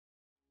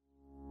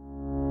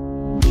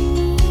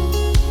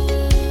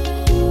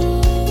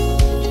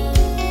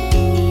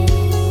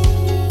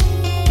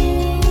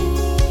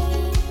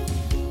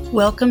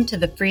Welcome to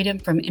the Freedom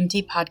from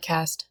Empty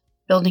podcast,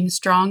 building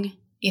strong,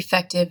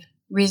 effective,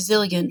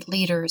 resilient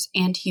leaders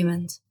and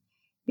humans.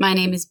 My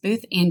name is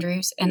Booth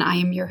Andrews, and I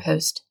am your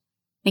host.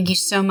 Thank you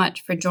so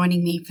much for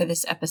joining me for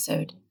this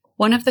episode.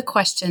 One of the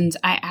questions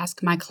I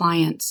ask my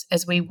clients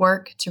as we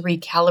work to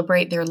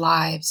recalibrate their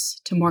lives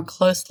to more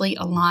closely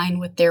align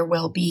with their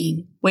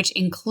well-being, which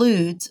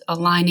includes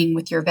aligning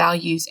with your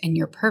values and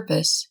your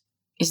purpose,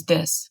 is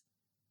this: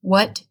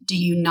 what do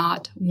you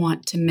not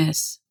want to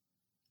miss?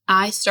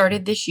 I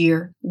started this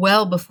year,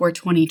 well before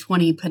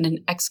 2020 put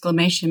an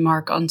exclamation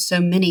mark on so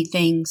many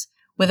things,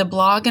 with a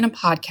blog and a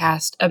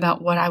podcast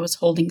about what I was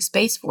holding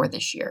space for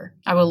this year.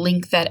 I will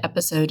link that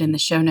episode in the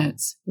show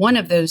notes. One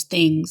of those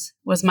things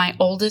was my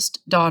oldest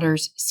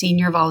daughter's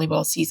senior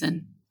volleyball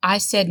season. I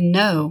said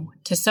no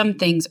to some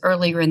things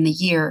earlier in the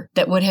year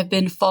that would have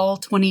been fall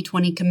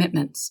 2020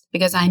 commitments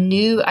because I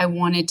knew I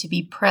wanted to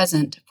be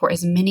present for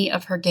as many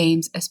of her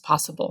games as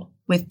possible.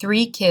 With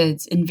 3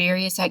 kids in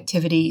various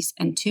activities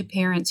and 2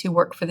 parents who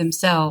work for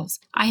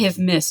themselves, I have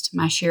missed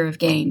my share of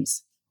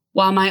games.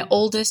 While my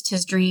oldest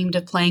has dreamed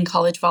of playing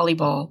college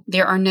volleyball,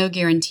 there are no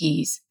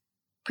guarantees,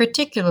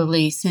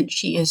 particularly since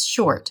she is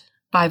short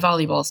by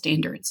volleyball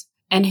standards.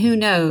 And who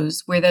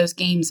knows where those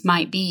games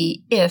might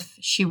be if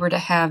she were to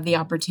have the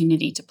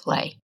opportunity to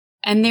play.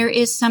 And there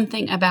is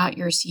something about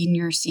your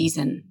senior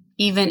season,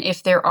 even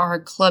if there are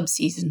club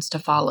seasons to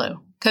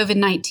follow.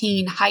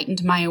 COVID-19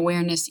 heightened my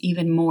awareness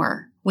even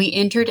more. We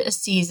entered a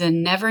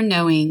season never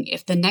knowing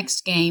if the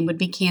next game would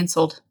be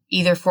canceled,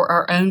 either for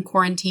our own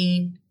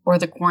quarantine or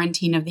the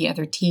quarantine of the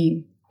other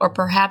team, or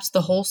perhaps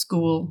the whole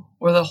school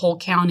or the whole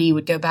county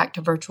would go back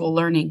to virtual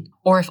learning,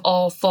 or if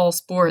all fall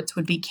sports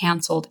would be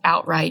canceled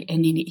outright at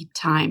any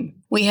time.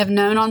 We have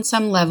known on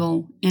some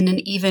level, in an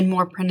even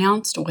more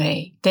pronounced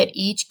way, that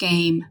each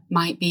game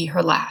might be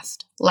her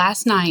last.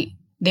 Last night,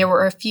 there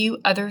were a few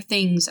other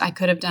things I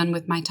could have done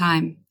with my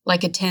time,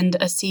 like attend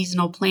a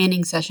seasonal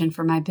planning session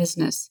for my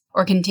business,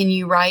 or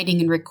continue writing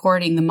and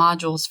recording the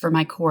modules for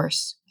my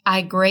course.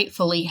 I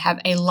gratefully have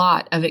a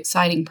lot of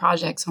exciting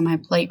projects on my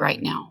plate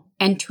right now,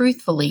 and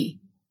truthfully,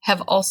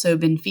 have also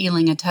been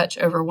feeling a touch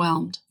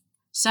overwhelmed.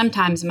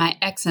 Sometimes my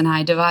ex and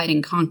I divide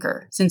and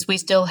conquer, since we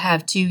still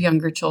have 2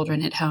 younger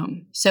children at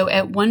home. So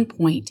at one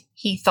point,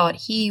 he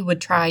thought he would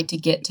try to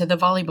get to the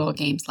volleyball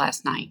games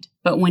last night.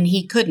 But when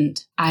he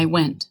couldn't, I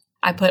went.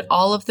 I put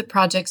all of the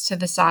projects to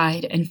the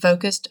side and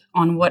focused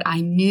on what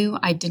I knew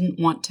I didn't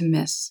want to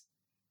miss: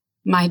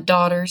 my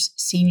daughter's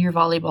senior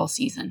volleyball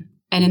season.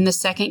 And in the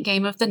second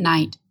game of the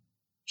night,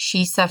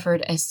 she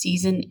suffered a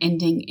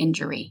season-ending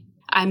injury.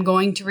 I'm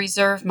going to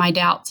reserve my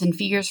doubts and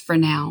fears for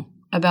now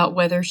about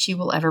whether she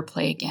will ever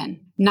play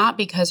again. Not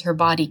because her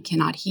body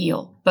cannot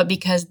heal, but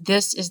because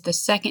this is the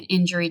second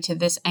injury to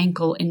this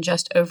ankle in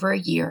just over a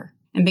year,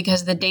 and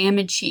because the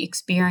damage she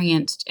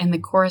experienced and the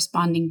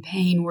corresponding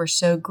pain were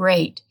so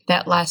great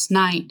that last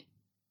night,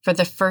 for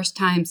the first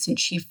time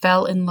since she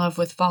fell in love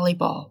with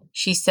volleyball,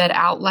 she said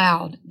out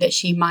loud that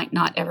she might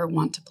not ever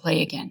want to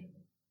play again.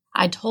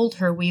 I told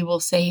her we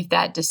will save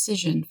that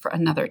decision for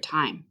another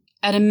time.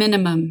 At a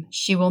minimum,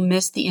 she will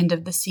miss the end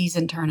of the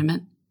season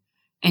tournament,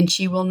 and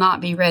she will not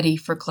be ready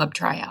for club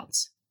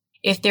tryouts.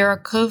 If there are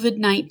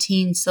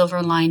COVID-19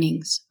 silver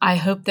linings, I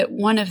hope that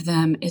one of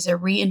them is a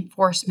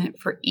reinforcement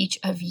for each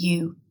of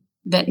you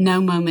that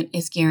no moment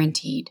is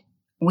guaranteed.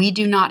 We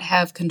do not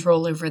have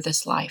control over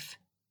this life.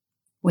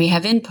 We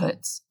have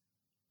inputs,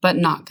 but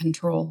not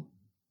control.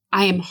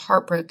 I am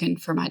heartbroken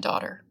for my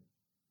daughter.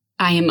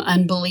 I am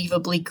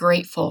unbelievably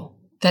grateful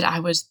that I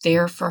was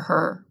there for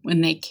her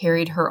when they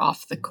carried her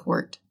off the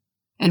court,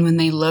 and when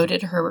they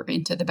loaded her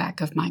into the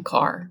back of my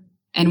car,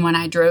 and when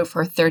I drove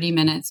her 30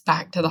 minutes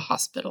back to the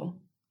hospital,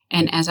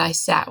 and as I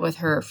sat with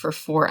her for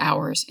 4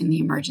 hours in the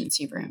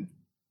emergency room.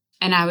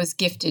 And I was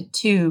gifted,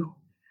 too,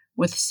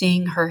 with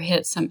seeing her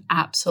hit some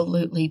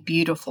absolutely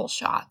beautiful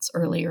shots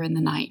earlier in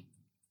the night.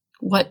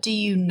 What do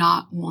you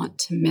not want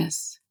to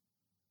miss?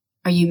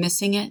 Are you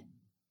missing it?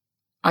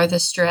 Are the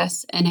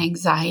stress and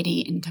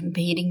anxiety and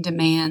competing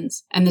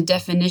demands and the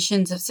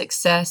definitions of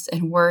success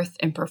and worth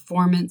and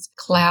performance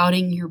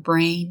clouding your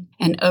brain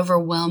and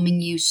overwhelming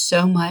you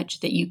so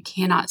much that you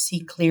cannot see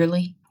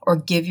clearly or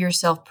give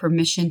yourself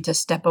permission to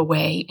step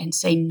away and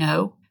say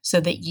no so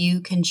that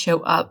you can show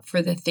up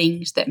for the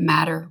things that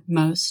matter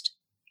most?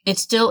 It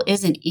still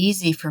isn't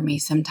easy for me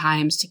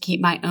sometimes to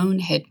keep my own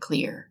head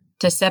clear,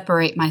 to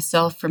separate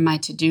myself from my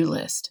to-do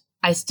list.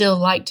 I still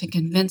like to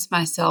convince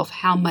myself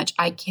how much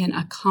I can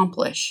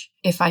accomplish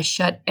if I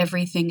shut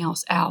everything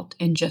else out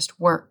and just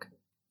work,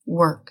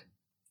 work,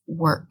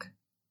 work.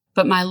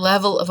 But my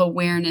level of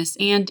awareness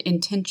and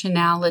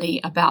intentionality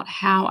about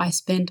how I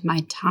spend my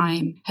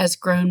time has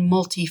grown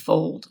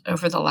multifold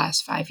over the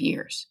last 5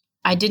 years.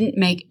 I didn't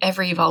make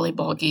every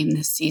volleyball game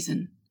this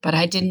season, but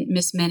I didn't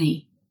miss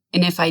many.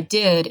 And if I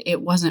did,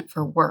 it wasn't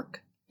for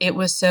work. It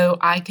was so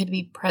I could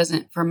be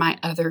present for my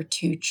other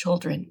 2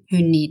 children who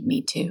need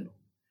me too.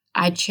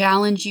 I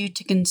challenge you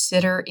to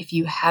consider, if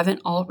you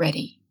haven't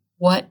already,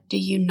 what do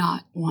you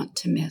not want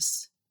to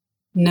miss?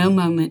 No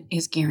moment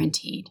is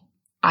guaranteed.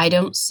 I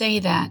don't say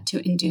that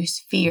to induce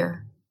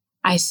fear.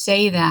 I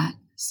say that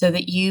so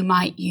that you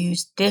might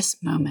use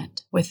this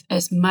moment with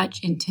as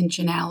much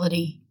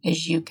intentionality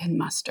as you can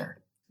muster.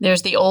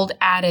 There's the old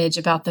adage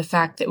about the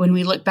fact that when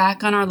we look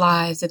back on our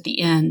lives at the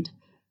end,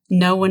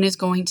 no one is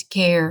going to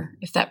care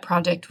if that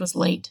project was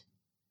late,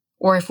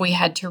 or if we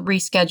had to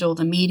reschedule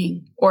the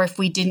meeting, or if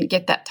we didn't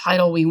get that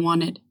title we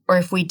wanted, or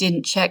if we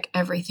didn't check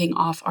everything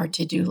off our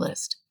to-do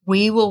list.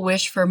 We will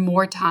wish for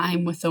more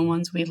time with the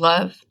ones we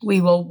love.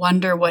 We will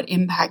wonder what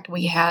impact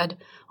we had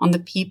on the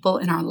people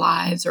in our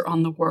lives or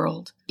on the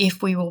world,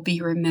 if we will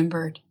be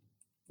remembered,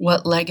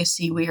 what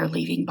legacy we are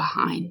leaving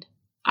behind.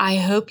 I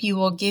hope you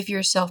will give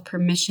yourself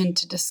permission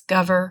to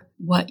discover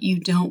what you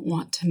don't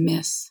want to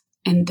miss,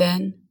 and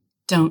then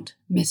don't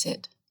miss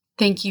it.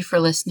 Thank you for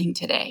listening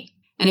today.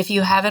 And if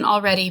you haven't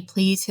already,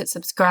 please hit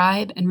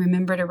subscribe and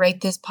remember to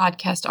rate this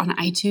podcast on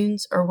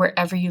iTunes or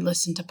wherever you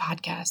listen to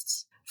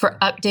podcasts. For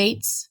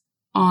updates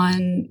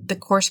on the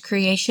course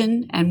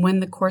creation and when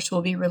the course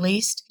will be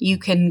released, you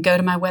can go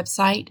to my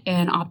website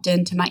and opt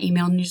into my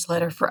email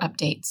newsletter for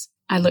updates.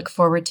 I look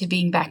forward to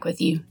being back with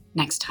you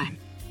next time.